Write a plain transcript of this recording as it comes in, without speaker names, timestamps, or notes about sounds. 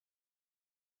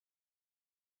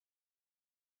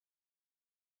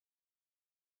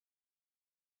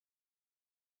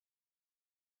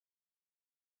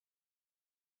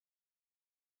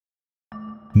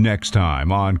Next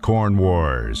time on Corn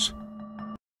Wars.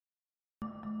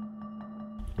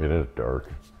 It is dark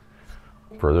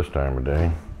for this time of day.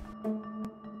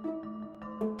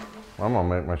 I'm gonna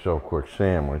make myself a quick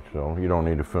sandwich, so you don't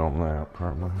need to film that,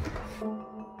 probably.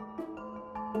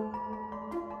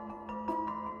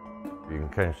 You can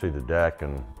kind of see the deck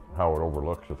and how it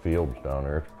overlooks the fields down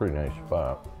there. It's a pretty nice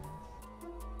spot.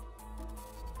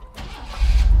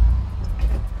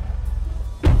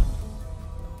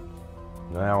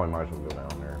 Now we might as well go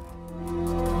down there.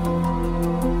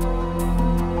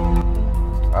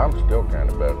 I'm still kind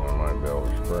of betting on my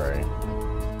belly spray.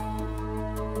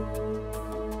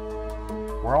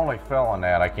 We're only filling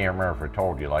that, I can't remember if I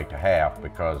told you, like to half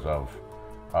because of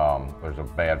there's a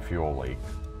bad fuel leak.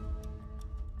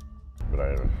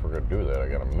 But if we're gonna do that, I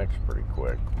gotta mix pretty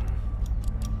quick.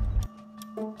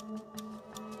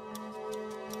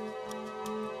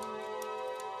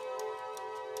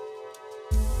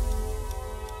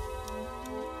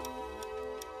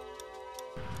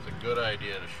 It's a good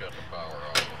idea to shut the power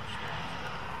off.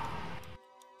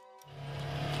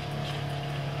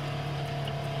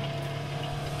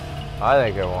 I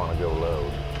think I want to go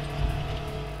load,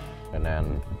 and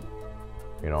then,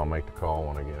 you know, I'll make the call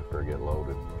when I get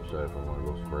loaded. Decide if I want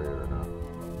to go spray it or not.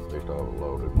 At least I'll have it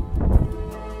loaded.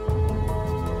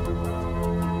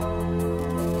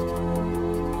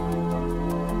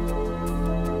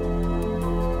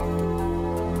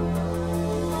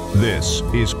 This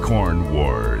is Corn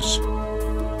Wars.